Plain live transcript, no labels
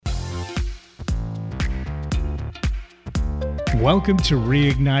Welcome to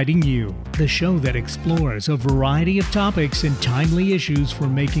Reigniting You, the show that explores a variety of topics and timely issues for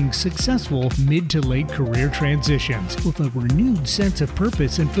making successful mid to late career transitions with a renewed sense of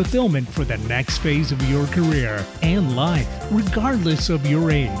purpose and fulfillment for the next phase of your career and life, regardless of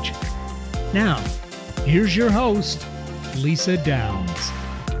your age. Now, here's your host, Lisa Downs.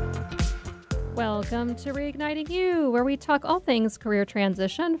 Welcome to Reigniting You, where we talk all things career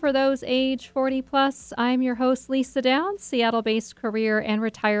transition for those age 40 plus. I'm your host, Lisa Downs, Seattle-based career and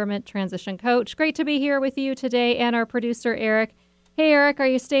retirement transition coach. Great to be here with you today, and our producer, Eric. Hey, Eric, are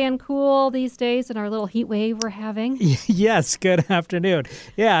you staying cool these days in our little heat wave we're having? Yes, good afternoon.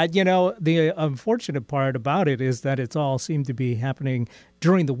 Yeah, you know, the unfortunate part about it is that it's all seemed to be happening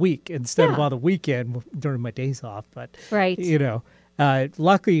during the week instead of on the weekend during my days off. But, right. You know.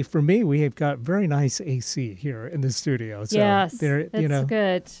 Luckily for me, we have got very nice AC here in the studio. So yes, it's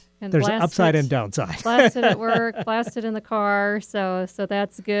good. And there's an upside and downside. Blasted at work, blasted in the car, so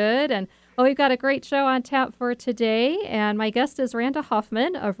that's good. And we've got a great show on tap for today. And my guest is Randa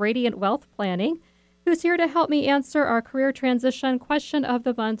Hoffman of Radiant Wealth Planning, who's here to help me answer our career transition question of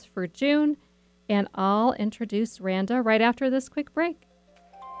the month for June. And I'll introduce Randa right after this quick break.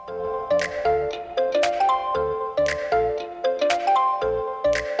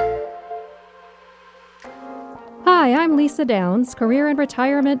 Hi, I'm Lisa Downs, career and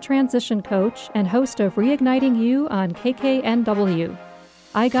retirement transition coach and host of Reigniting You on KKNW.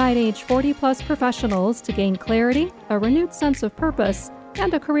 I guide age 40-plus professionals to gain clarity, a renewed sense of purpose,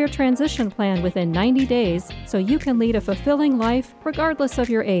 and a career transition plan within 90 days so you can lead a fulfilling life regardless of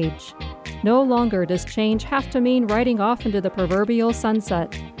your age. No longer does change have to mean riding off into the proverbial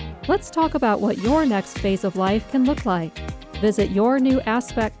sunset. Let's talk about what your next phase of life can look like. Visit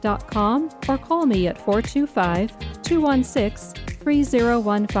yournewaspect.com or call me at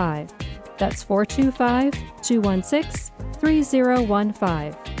 425-216-3015. That's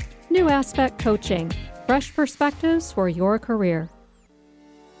 425-216-3015. New Aspect Coaching. Fresh perspectives for your career.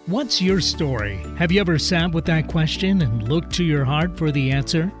 What's your story? Have you ever sat with that question and looked to your heart for the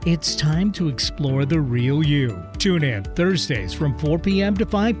answer? It's time to explore the real you. Tune in Thursdays from 4 p.m. to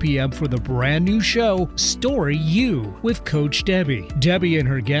 5 p.m. for the brand new show, Story You, with Coach Debbie. Debbie and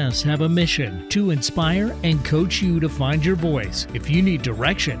her guests have a mission to inspire and coach you to find your voice. If you need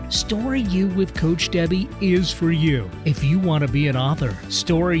direction, Story You with Coach Debbie is for you. If you want to be an author,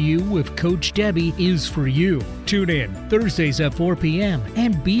 Story You with Coach Debbie is for you. Tune in Thursdays at 4 p.m.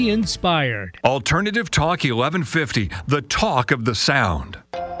 and be inspired. Alternative Talk 1150, the talk of the sound.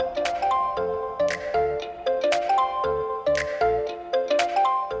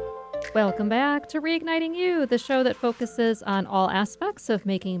 Welcome back to Reigniting You, the show that focuses on all aspects of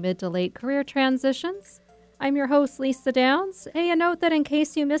making mid to late career transitions. I'm your host, Lisa Downs. Hey, a note that in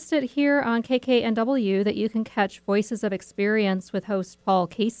case you missed it here on KKNW, that you can catch Voices of Experience with host Paul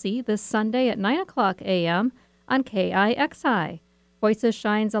Casey this Sunday at 9 o'clock a.m. on KIXI. Voices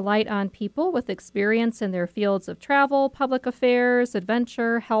shines a light on people with experience in their fields of travel, public affairs,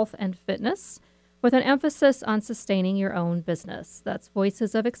 adventure, health, and fitness, with an emphasis on sustaining your own business. That's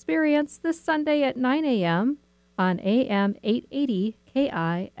Voices of Experience this Sunday at 9 a.m. on AM 880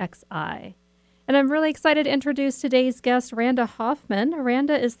 KIXI. And I'm really excited to introduce today's guest, Randa Hoffman.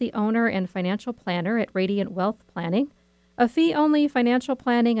 Randa is the owner and financial planner at Radiant Wealth Planning, a fee-only financial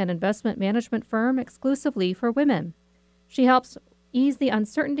planning and investment management firm exclusively for women. She helps ease the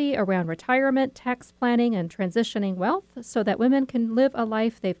uncertainty around retirement, tax planning, and transitioning wealth so that women can live a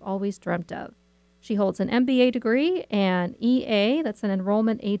life they've always dreamt of. She holds an MBA degree and EA, that's an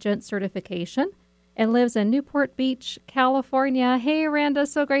enrollment agent certification, and lives in Newport Beach, California. Hey, Randa,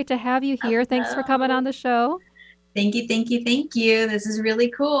 so great to have you here. Thanks for coming on the show. Thank you. This is really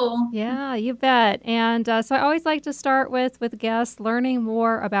cool. Yeah, you bet. And so I always like to start with guests learning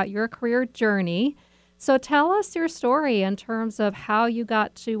more about your career journey. So tell us your story in terms of how you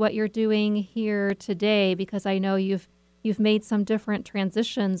got to what you're doing here today, because I know you've made some different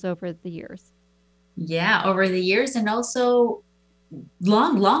transitions over the years. Yeah, over the years, and also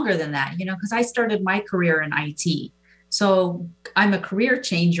longer than that, because I started my career in IT. So I'm a career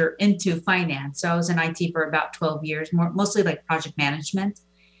changer into finance. So I was in IT for about 12 years, mostly like project management.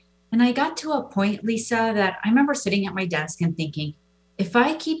 And I got to a point, Lisa, that I remember sitting at my desk and thinking, if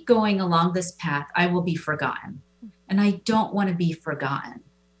I keep going along this path, I will be forgotten. And I don't want to be forgotten.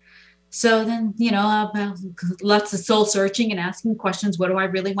 So then, lots of soul searching and asking questions. What do I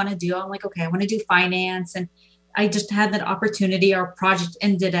really want to do? I'm like, okay, I want to do finance. And I just had that opportunity. Our project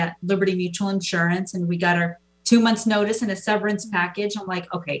ended at Liberty Mutual Insurance, and we got our 2 months notice and a severance package. I'm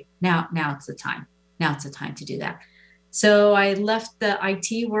like, okay, now it's the time. Now it's the time to do that. So I left the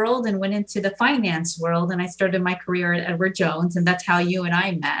IT world and went into the finance world, and I started my career at Edward Jones, and that's how you and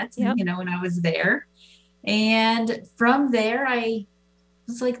I met, Yep. when I was there. And from there, I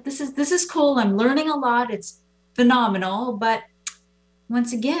was like, this is cool. I'm learning a lot. It's phenomenal. But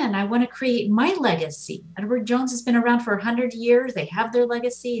once again, I want to create my legacy. Edward Jones has been around for 100 years. They have their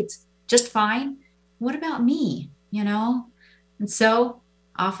legacy. It's just fine. What about me? And so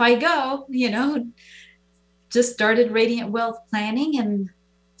off I go, just started Radiant Wealth Planning and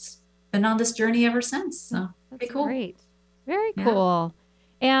been on this journey ever since. So That's cool. Great. Very cool.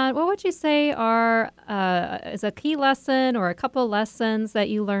 And what would you say is a key lesson or a couple lessons that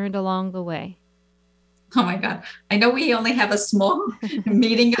you learned along the way? Oh my God. I know we only have a small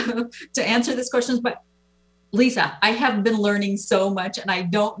meeting to answer these questions, but Lisa, I have been learning so much and I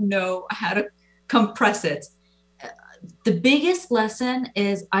don't know how to compress it. The biggest lesson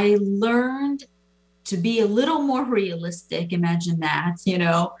is I learned to be a little more realistic. Imagine that,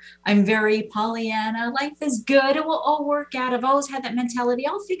 I'm very Pollyanna. Life is good. It will all work out. I've always had that mentality.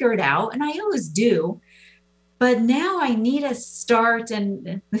 I'll figure it out. And I always do. But now I need to start,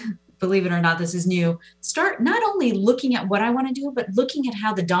 and believe it or not, this is new, start not only looking at what I want to do, but looking at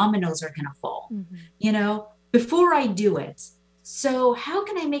how the dominoes are going to fall, before I do it. So how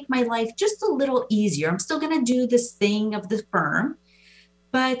can I make my life just a little easier? I'm still going to do this thing of the firm.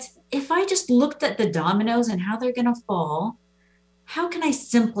 But if I just looked at the dominoes and how they're going to fall, how can I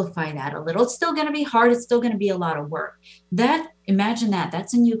simplify that a little? It's still going to be hard. It's still going to be a lot of work. Imagine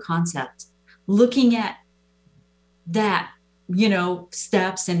that's a new concept. Looking at that,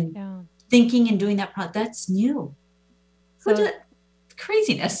 steps and thinking and doing that's new. So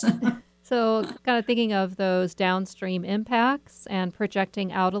craziness. So kind of thinking of those downstream impacts and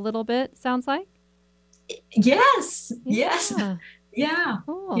projecting out a little bit, sounds like? Yes. Yes. Yeah.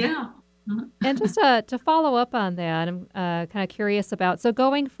 Cool. Yeah. And just to follow up on that, I'm kind of curious about, so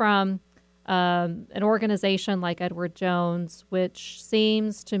going from an organization like Edward Jones, which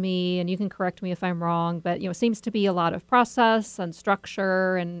seems to me, and you can correct me if I'm wrong, but seems to be a lot of process and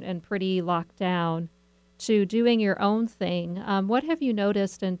structure and pretty locked down, to doing your own thing. What have you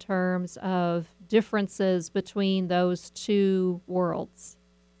noticed in terms of differences between those two worlds?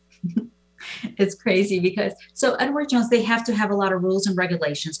 It's crazy because Edward Jones, they have to have a lot of rules and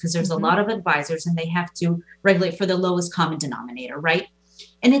regulations because there's a lot of advisors and they have to regulate for the lowest common denominator, right?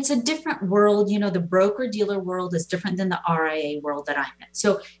 And it's a different world. The broker dealer world is different than the RIA world that I'm in.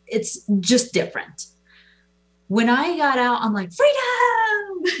 So it's just different. When I got out, I'm like, freedom,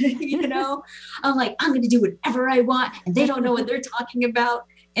 I'm like, I'm going to do whatever I want. And they don't know what they're talking about.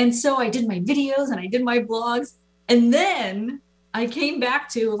 And so I did my videos and I did my blogs. And then I came back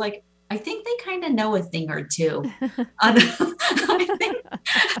to I think they kind of know a thing or two.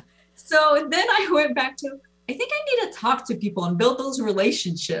 So then I went back to, I think I need to talk to people and build those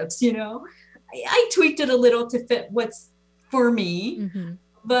relationships. I tweaked it a little to fit what's for me,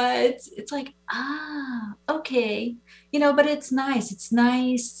 but it's okay. But it's nice. It's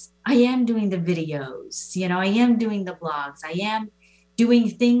nice. I am doing the videos, I am doing the blogs. I am doing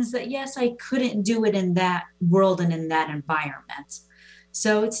things that, yes, I couldn't do it in that world and in that environment.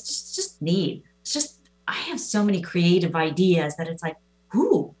 So it's just neat. It's just, I have so many creative ideas that it's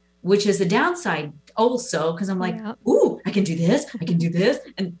which is the downside also, because I'm like, ooh, I can do this,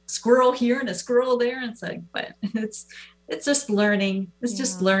 and squirrel here and a squirrel there. And it's but it's just learning. It's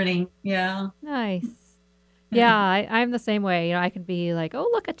just learning. Yeah. Nice. Yeah, I'm the same way. I can be like, oh,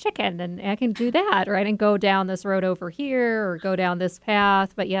 look, a chicken, and I can do that, right? And go down this road over here or go down this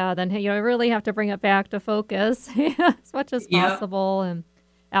path. But then, I really have to bring it back to focus as much as possible. And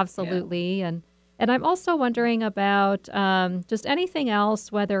absolutely. Yeah. And I'm also wondering about just anything else,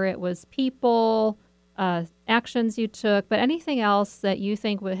 whether it was people, actions you took, but anything else that you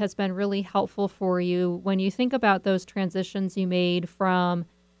think has been really helpful for you when you think about those transitions you made from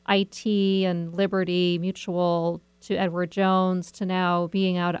IT and Liberty Mutual to Edward Jones to now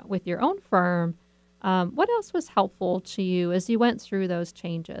being out with your own firm. What else was helpful to you as you went through those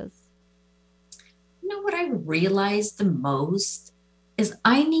changes? What I realized the most is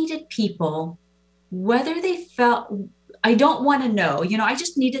I needed people, whether they felt, I don't want to know, I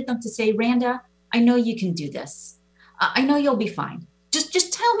just needed them to say, Randa, I know you can do this. I know you'll be fine.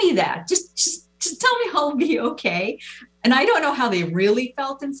 Just tell me that. Just tell me I'll be okay. And I don't know how they really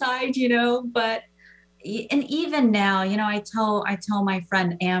felt inside, but, and even now, I tell my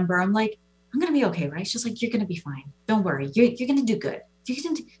friend Amber, I'm like, I'm going to be okay, right? She's like, you're going to be fine. Don't worry. You're going to do good. You're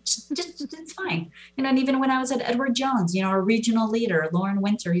going to just it's fine. And even when I was at Edward Jones, our regional leader, Lauren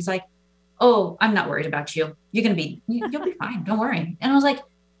Winter, he's like, oh, I'm not worried about you. You'll be fine. Don't worry. And I was like,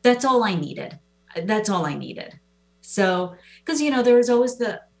 that's all I needed. That's all I needed. So, because, there was always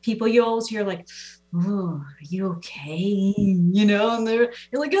the people you always hear like, oh, are you okay? And you're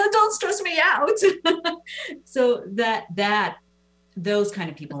like, oh, don't stress me out. So those kind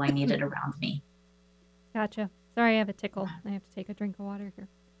of people I needed around me. Gotcha. Sorry, I have a tickle. I have to take a drink of water here.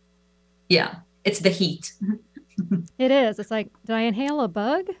 Yeah, it's the heat. It is. It's like, did I inhale a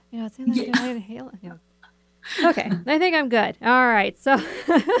bug? It's like, did I inhale it? Yeah. Okay, I think I'm good. All right, so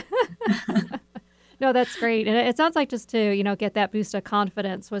no, that's great, and it sounds like just to get that boost of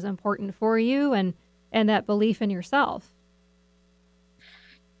confidence was important for you, and that belief in yourself.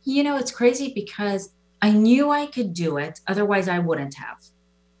 It's crazy because I knew I could do it, otherwise I wouldn't have.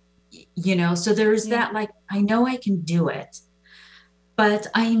 So there's that, like, I know I can do it, but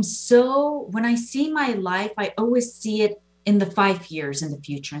when I see my life, I always see it in the 5 years in the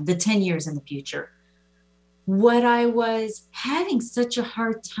future and the 10 years in the future. What I was having such a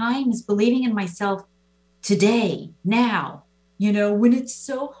hard time is believing in myself today, now, when it's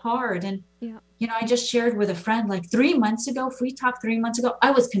so hard. And, I just shared with a friend, like 3 months ago, Free Talk 3 months ago,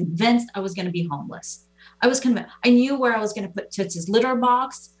 I was convinced I was going to be homeless. I was convinced. I knew where I was going to put Toots's litter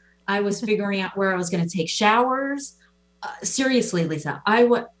box. I was figuring out where I was going to take showers. Seriously, Lisa,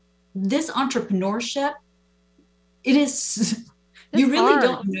 this entrepreneurship, it is, you really hard.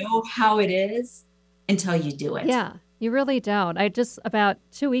 Don't know how it is until you do it. Yeah, you really don't. About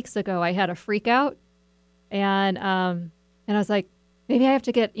 2 weeks ago, I had a freak out, and I was like, maybe I have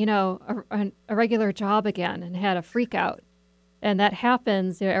to get, a regular job again, and had a freak out. And that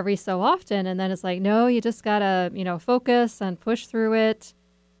happens every so often. And then it's like, no, you just got to, focus and push through it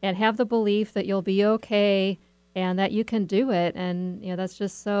and have the belief that you'll be okay and that you can do it. And, that's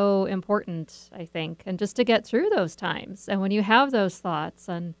just so important, I think. And just to get through those times. And when you have those thoughts,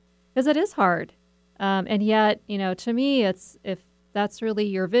 because it is hard. And yet, to me, if that's really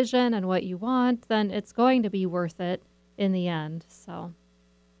your vision and what you want, then it's going to be worth it in the end. So,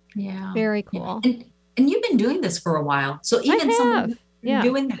 yeah, very cool. Yeah. And you've been doing this for a while. So even someone who's been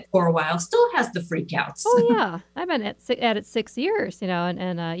doing that for a while still has the freakouts. Oh, yeah. I've been at it 6 years,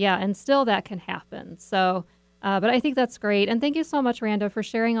 and still that can happen. So, but I think that's great. And thank you so much, Randa, for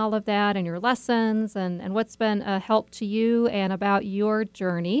sharing all of that and your lessons and what's been a help to you and about your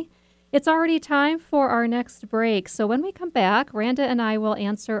journey. It's already time for our next break. So when we come back, Randa and I will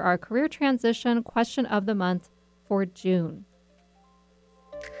answer our career transition question of the month for June.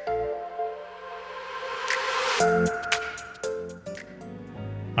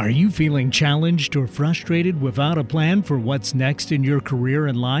 Are you feeling challenged or frustrated without a plan for what's next in your career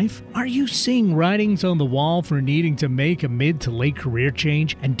and life? Are you seeing writings on the wall for needing to make a mid to late career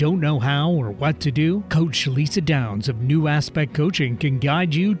change and don't know how or what to do? Coach Lisa Downs of New Aspect Coaching can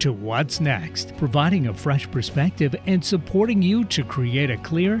guide you to what's next, providing a fresh perspective and supporting you to create a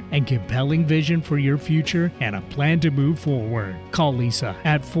clear and compelling vision for your future and a plan to move forward. Call Lisa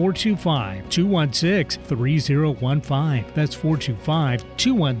at 425-216-3015. That's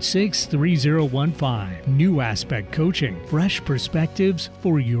 425-216-3015. New Aspect Coaching, fresh perspectives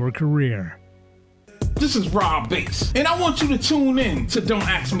for your career. This is Rob Bass, and I want you to tune in to Don't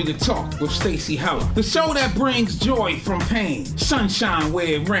Ask Me to Talk with Stacey Heller, the show that brings joy from pain, sunshine where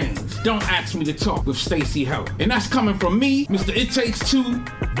it rains. Don't Ask Me to Talk with Stacey Heller. And that's coming from me, Mr. It Takes Two,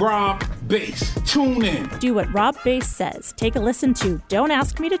 Rob Bass. Tune in. Do what Rob Bass says. Take a listen to Don't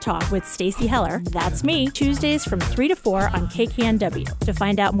Ask Me to Talk with Stacey Heller. That's me, Tuesdays from 3 to 4 on KKNW. To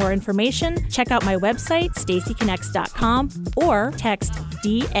find out more information, check out my website, staceyconnects.com, or text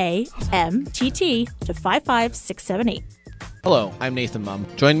DAMTT to 55678. Hello, I'm Nathan Mum.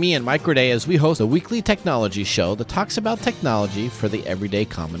 Join me and Mike Raday as we host a weekly technology show that talks about technology for the everyday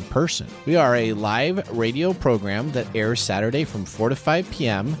common person. We are a live radio program that airs Saturday from 4 to 5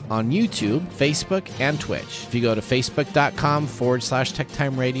 p.m. on YouTube, Facebook, and Twitch. If you go to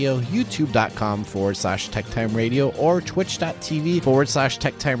facebook.com/TechTime Radio, youtube.com/TechTime Radio, or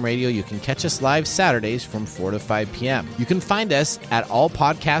twitch.tv/TechTime Radio, you can catch us live Saturdays from 4 to 5 p.m. You can find us at all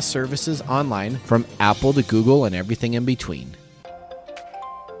podcast services online, from Apple to Google and everything in between.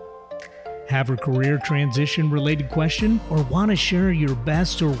 Have a career transition related question or want to share your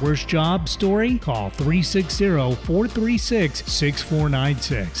best or worst job story? Call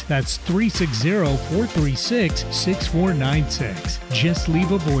 360-436-6496. That's 360-436-6496. Just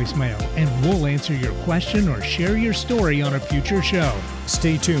leave a voicemail and we'll answer your question or share your story on a future show.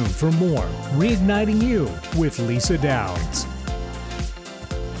 Stay tuned for more Reigniting You with Lisa Downs.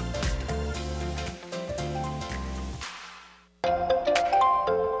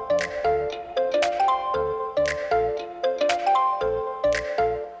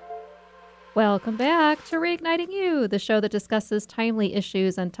 Well, Welcome back to Reigniting You, the show that discusses timely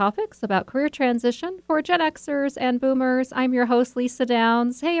issues and topics about career transition for Gen Xers and Boomers. I'm your host, Lisa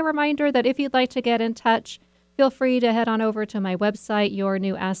Downs. Hey, a reminder that if you'd like to get in touch, feel free to head on over to my website,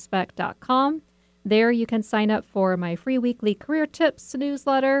 yournewaspect.com. There you can sign up for my free weekly career tips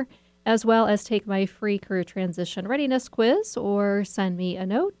newsletter, as well as take my free career transition readiness quiz or send me a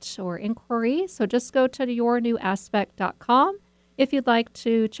note or inquiry. So just go to yournewaspect.com if you'd like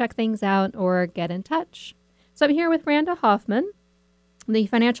to check things out or get in touch. So I'm here with Randa Hoffman, the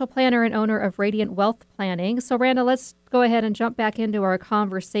financial planner and owner of Radiant Wealth Planning. So Randa, let's go ahead and jump back into our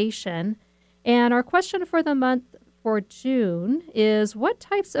conversation. And our question for the month for June is, what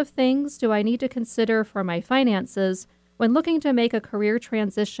types of things do I need to consider for my finances when looking to make a career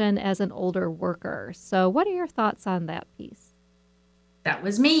transition as an older worker? So what are your thoughts on that piece? That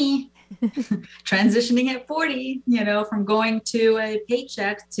was me transitioning at 40, from going to a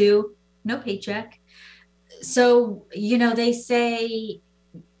paycheck to no paycheck. So, they say,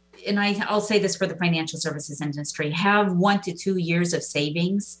 and I'll say this for the financial services industry, have 1 to 2 years of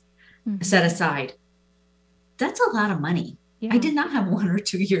savings set aside. That's a lot of money. Yeah. I did not have 1 or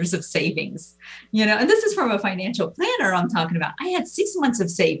 2 years of savings, and this is from a financial planner I'm talking about. I had 6 months of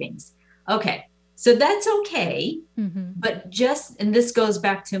savings. Okay. So that's okay. Mm-hmm. But and this goes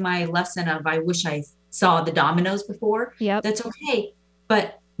back to my lesson of, I wish I saw the dominoes before. Yep. That's okay.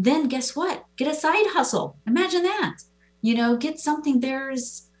 But then guess what? Get a side hustle. Imagine that, get something.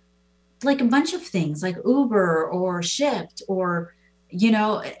 There's like a bunch of things like Uber or Shipt or,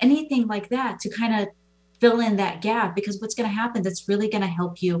 anything like that to kind of fill in that gap, because what's going to happen, that's really going to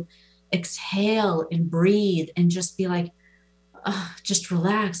help you exhale and breathe and just be like, just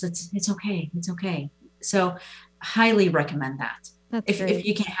relax. It's okay. It's okay. So highly recommend that. If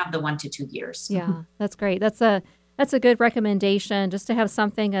you can't have the 1 to 2 years. Yeah, that's great. That's a good recommendation, just to have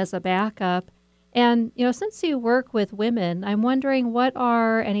something as a backup. And, since you work with women, I'm wondering, what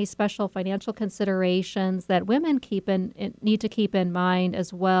are any special financial considerations that women need to keep in mind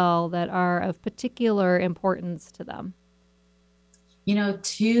as well, that are of particular importance to them?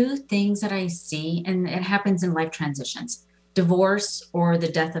 2 things that I see, and it happens in life transitions: divorce or the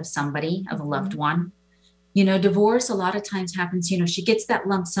death of somebody, of a loved one. Divorce a lot of times happens, she gets that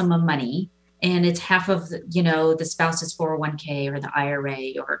lump sum of money, and it's half of the spouse's 401k or the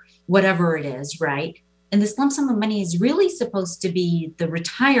IRA or whatever it is, right? And this lump sum of money is really supposed to be the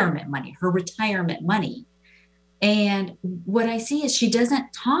retirement money, her retirement money. And what I see is she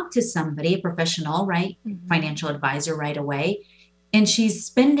doesn't talk to somebody, a professional, right? Mm-hmm. Financial advisor right away. And she's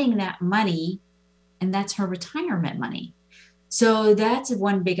spending that money, and that's her retirement money. So that's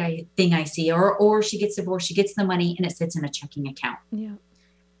one big thing I see. Or she gets divorced, she gets the money, and it sits in a checking account. Yeah.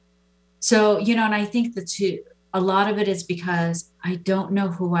 So, and I think a lot of it is because I don't know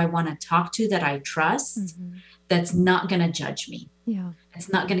who I want to talk to that I trust, that's not going to judge me. Yeah. It's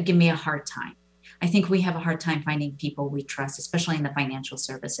not going to give me a hard time. I think we have a hard time finding people we trust, especially in the financial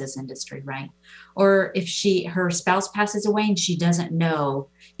services industry, right? Or if her spouse passes away and she doesn't know,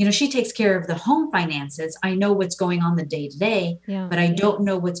 she takes care of the home finances. I know what's going on the day to day, but I don't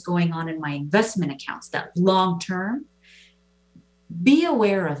know what's going on in my investment accounts, that long term. Be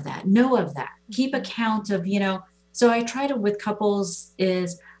aware of that. Know of that. Keep account of, so I try to, with couples,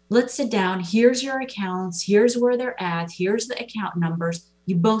 is let's sit down. Here's your accounts. Here's where they're at. Here's the account numbers.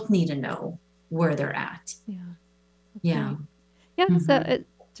 You both need to know where they're at. Yeah. Yeah. Right. Yeah. Mm-hmm. So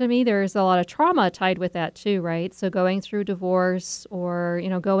to me, there's a lot of trauma tied with that too, right? So going through divorce or,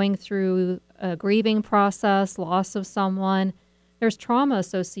 going through a grieving process, loss of someone, there's trauma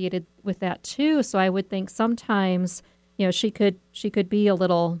associated with that too. So I would think sometimes, she could be a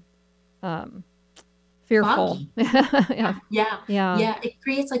little fearful. Yeah. It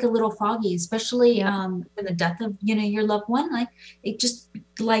creates like a little foggy, especially in the death of your loved one. Like it just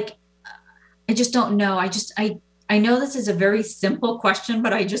I just don't know. I know this is a very simple question,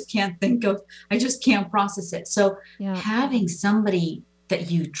 but I just can't process it. So having somebody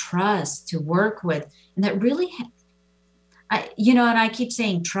that you trust to work with, and that really and I keep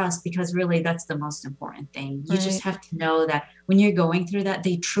saying trust, because really that's the most important thing. You just have to know that when you're going through that,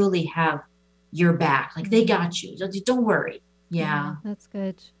 they truly have your back. Like they got you. Don't worry. Yeah. That's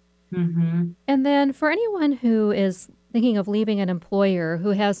good. Mm-hmm. And then for anyone who is thinking of leaving an employer,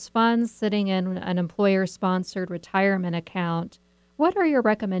 who has funds sitting in an employer-sponsored retirement account, what are your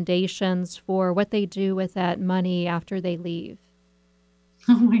recommendations for what they do with that money after they leave?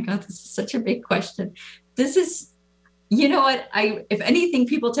 Oh my God, this is such a big question. This is, what, if anything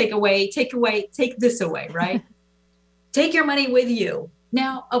people take this away, right? Take your money with you.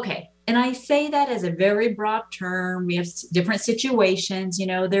 Now, okay, And I say that as a very broad term. We have different situations.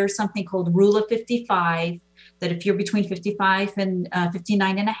 There's something called rule of 55, that if you're between 55 and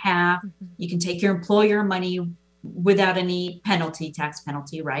 59 and a half, you can take your employer money without any tax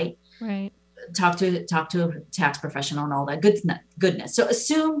penalty, right? Right. Talk to a tax professional and all that goodness. So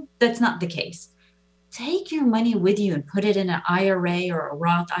assume that's not the case. Take your money with you and put it in an IRA or a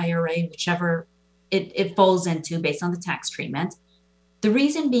Roth IRA, whichever it falls into based on the tax treatment. The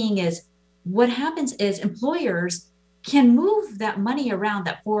reason being is what happens is employers can move that money around,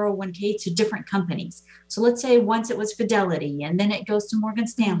 that 401k, to different companies. So let's say once it was Fidelity, and then it goes to Morgan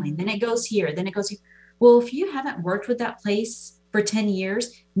Stanley, and then it goes here, then it goes here. Well, if you haven't worked with that place for 10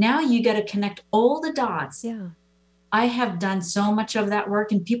 years, now you got to connect all the dots. Yeah. I have done so much of that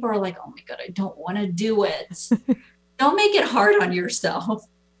work, and people are like, oh my God, I don't want to do it. Don't make it hard on yourself.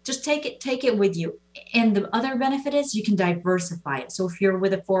 Just take it with you. And the other benefit is you can diversify it. So if you're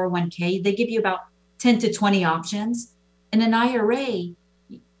with a 401k, they give you about 10 to 20 options. In an IRA,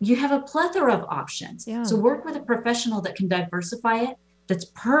 you have a plethora of options. Yeah. So work with a professional that can diversify it. That's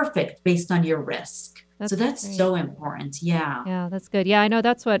perfect based on your risk. That's great. So important. Yeah. Yeah, that's good. Yeah, I know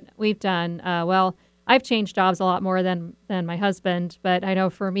that's what we've done. Well, I've changed jobs a lot more than my husband, but I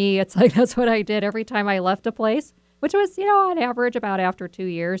know for me, it's like that's what I did every time I left a place, which was, on average about after 2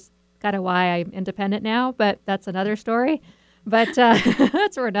 years. Kind of why I'm independent now, but that's another story. But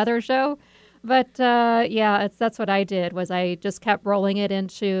that's for another show. But that's what I did. Was I just kept rolling it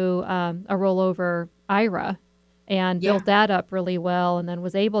into a rollover IRA and built that up really well, and then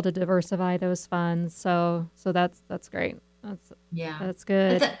was able to diversify those funds. So that's great. That's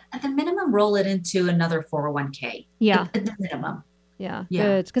good. At the minimum, roll it into another 401k. Yeah. At the minimum. Yeah,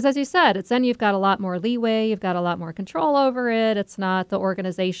 good. Because as you said, then you've got a lot more leeway. You've got a lot more control over it. It's not the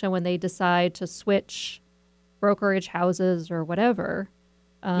organization when they decide to switch brokerage houses or whatever.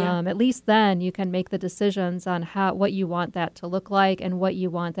 At least then you can make the decisions on what you want that to look like and what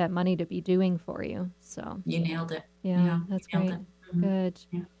you want that money to be doing for you. So you nailed it. Yeah, that's great. Mm-hmm. Good.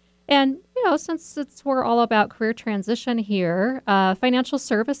 Yeah. And, since we're all about career transition here, financial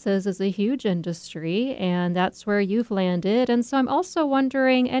services is a huge industry, and that's where you've landed. And so I'm also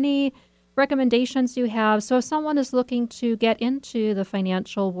wondering any recommendations you have. So if someone is looking to get into the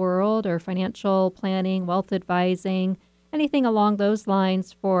financial world or financial planning, wealth advising, anything along those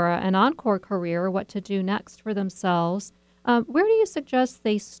lines for an encore career, what to do next for themselves, where do you suggest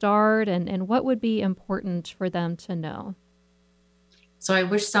they start, and what would be important for them to know? So I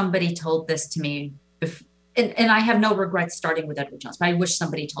wish somebody told this to me, and I have no regrets starting with Edward Jones, but I wish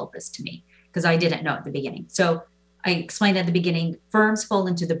somebody told this to me because I didn't know at the beginning. So I explained at the beginning, firms fall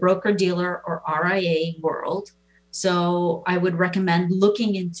into the broker-dealer or RIA world. So I would recommend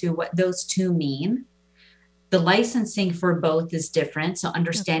looking into what those two mean. The licensing for both is different, so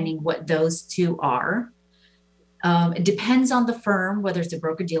understanding what those two are. It depends on the firm, whether it's a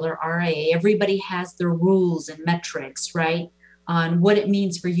broker-dealer or RIA. Everybody has their rules and metrics, right, on what it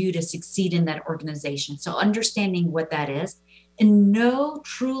means for you to succeed in that organization. So understanding what that is and know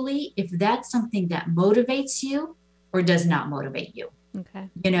truly if that's something that motivates you or does not motivate you. Okay.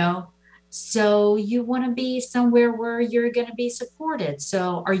 So you want to be somewhere where you're going to be supported.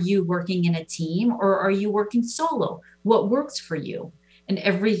 So are you working in a team or are you working solo? What works for you? And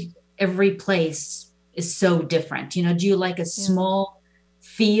every place is so different. Do you like a small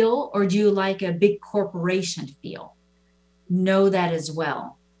feel or do you like a big corporation feel? Know that as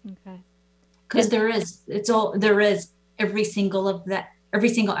well. Okay. Because there is every single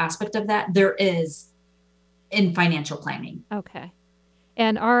aspect of that there is in financial planning. Okay.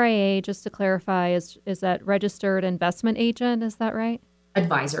 And RIA, just to clarify, is that registered investment agent? Is that right?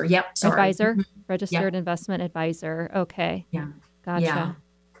 Advisor. Yep. Sorry. Advisor. Mm-hmm. Registered investment advisor. Okay. Yeah. Gotcha.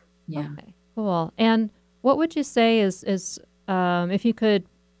 Yeah. Okay. Cool. And what would you say is if you could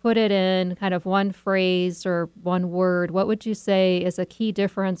put it in kind of one phrase or one word, what would you say is a key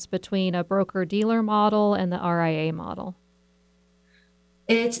difference between a broker-dealer model and the RIA model?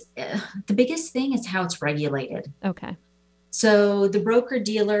 It's the biggest thing is how it's regulated. Okay. So the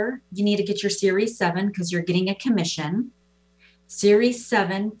broker-dealer, you need to get your Series 7 because you're getting a commission. Series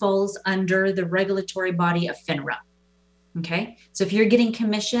 7 falls under the regulatory body of FINRA. Okay. So if you're getting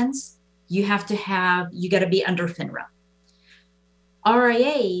commissions, you got to be under FINRA.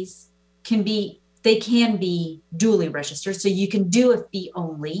 RIAs can be duly registered. So you can do a fee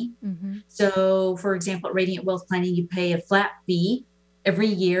only. Mm-hmm. So for example, at Radiant Wealth Planning, you pay a flat fee every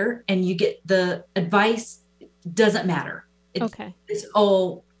year and you get the advice. Doesn't matter. It's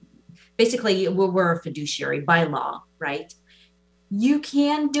all basically we're a fiduciary by law, right? you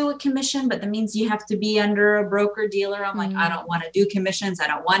can do a commission, but that means you have to be under a broker dealer. I'm like, I don't want to do commissions. I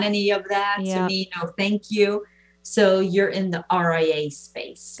don't want any of that. To Yeah. me, no, thank you. So you're in the RIA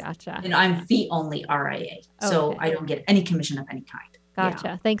space. Gotcha. And I'm fee only RIA. So Okay. I don't get any commission of any kind. Gotcha.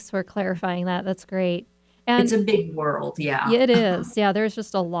 Yeah. Thanks for clarifying that. That's great. And It's a big world. Yeah. yeah, it is. Yeah, there's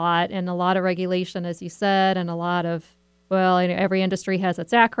just a lot and a lot of regulation, as you said, and a lot of, well, every industry has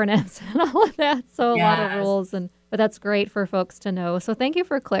its acronyms and all of that. So a lot of Yes. rules, but that's great for folks to know. So thank you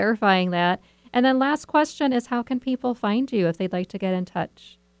for clarifying that. And then last question is, how can people find you if they'd like to get in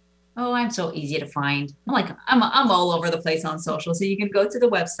touch? Oh, I'm so easy to find. I'm all over the place on social. So you can go to the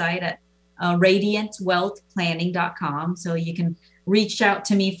website at radiantwealthplanning.com. So you can reach out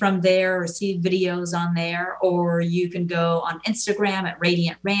to me from there or see videos on there, or you can go on Instagram at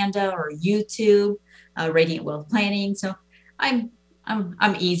Radiant Randa or YouTube, Radiant Wealth Planning. So I'm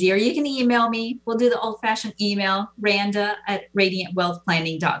easy. Or you can email me. We'll do the old-fashioned email,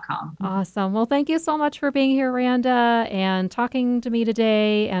 randa@radiantwealthplanning.com. Awesome. Well, thank you so much for being here, Randa, and talking to me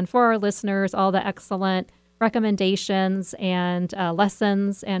today, and for our listeners, all the excellent recommendations and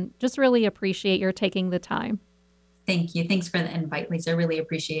lessons, and just really appreciate your taking the time. Thank you. Thanks for the invite, Lisa. I really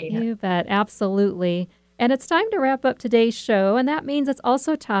appreciate it. You bet. Absolutely. And it's time to wrap up today's show, and that means it's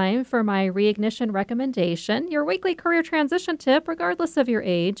also time for my reignition recommendation, your weekly career transition tip, regardless of your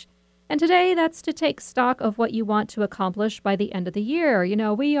age. And today, that's to take stock of what you want to accomplish by the end of the year.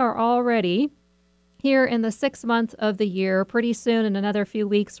 We are already here in the 6th month of the year. Pretty soon, in another few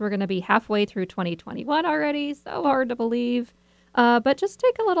weeks, we're going to be halfway through 2021 already. So hard to believe. But just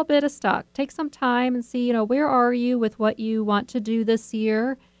take a little bit of stock. Take some time and see, where are you with what you want to do this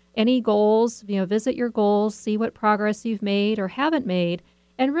year? Any goals, visit your goals, see what progress you've made or haven't made,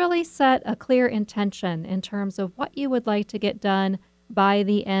 and really set a clear intention in terms of what you would like to get done by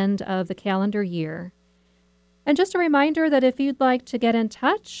the end of the calendar year. And just a reminder that if you'd like to get in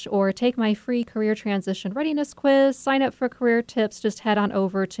touch or take my free career transition readiness quiz, sign up for career tips, just head on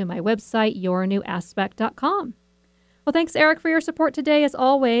over to my website, yournewaspect.com. Well, thanks, Eric, for your support today, as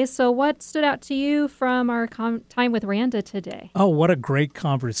always. So what stood out to you from our time with Randa today? Oh, what a great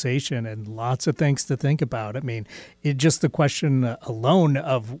conversation and lots of things to think about. I mean, just the question alone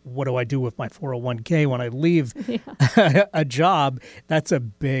of what do I do with my 401k when I leave a job, that's a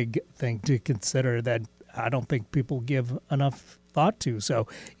big thing to consider that I don't think people give enough thought to. So,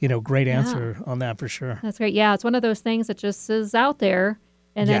 great answer on that for sure. That's great. Yeah, it's one of those things that just is out there.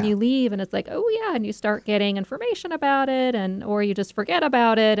 And then you leave and it's like, oh, yeah, and you start getting information about it, or you just forget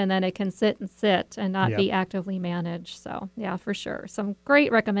about it, and then it can sit and not be actively managed. So, yeah, for sure. Some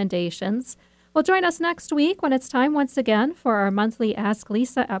great recommendations. Well, join us next week when it's time once again for our monthly Ask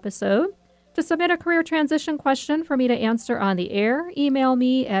Lisa episode. To submit a career transition question for me to answer on the air, email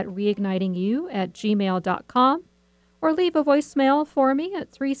me at reignitingyou@gmail.com. or leave a voicemail for me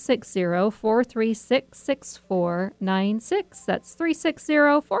at 360-436-6496. That's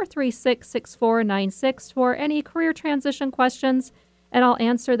 360-436-6496 for any career transition questions, and I'll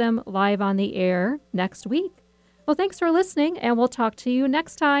answer them live on the air next week. Well, thanks for listening, and we'll talk to you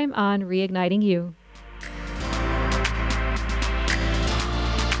next time on Reigniting You.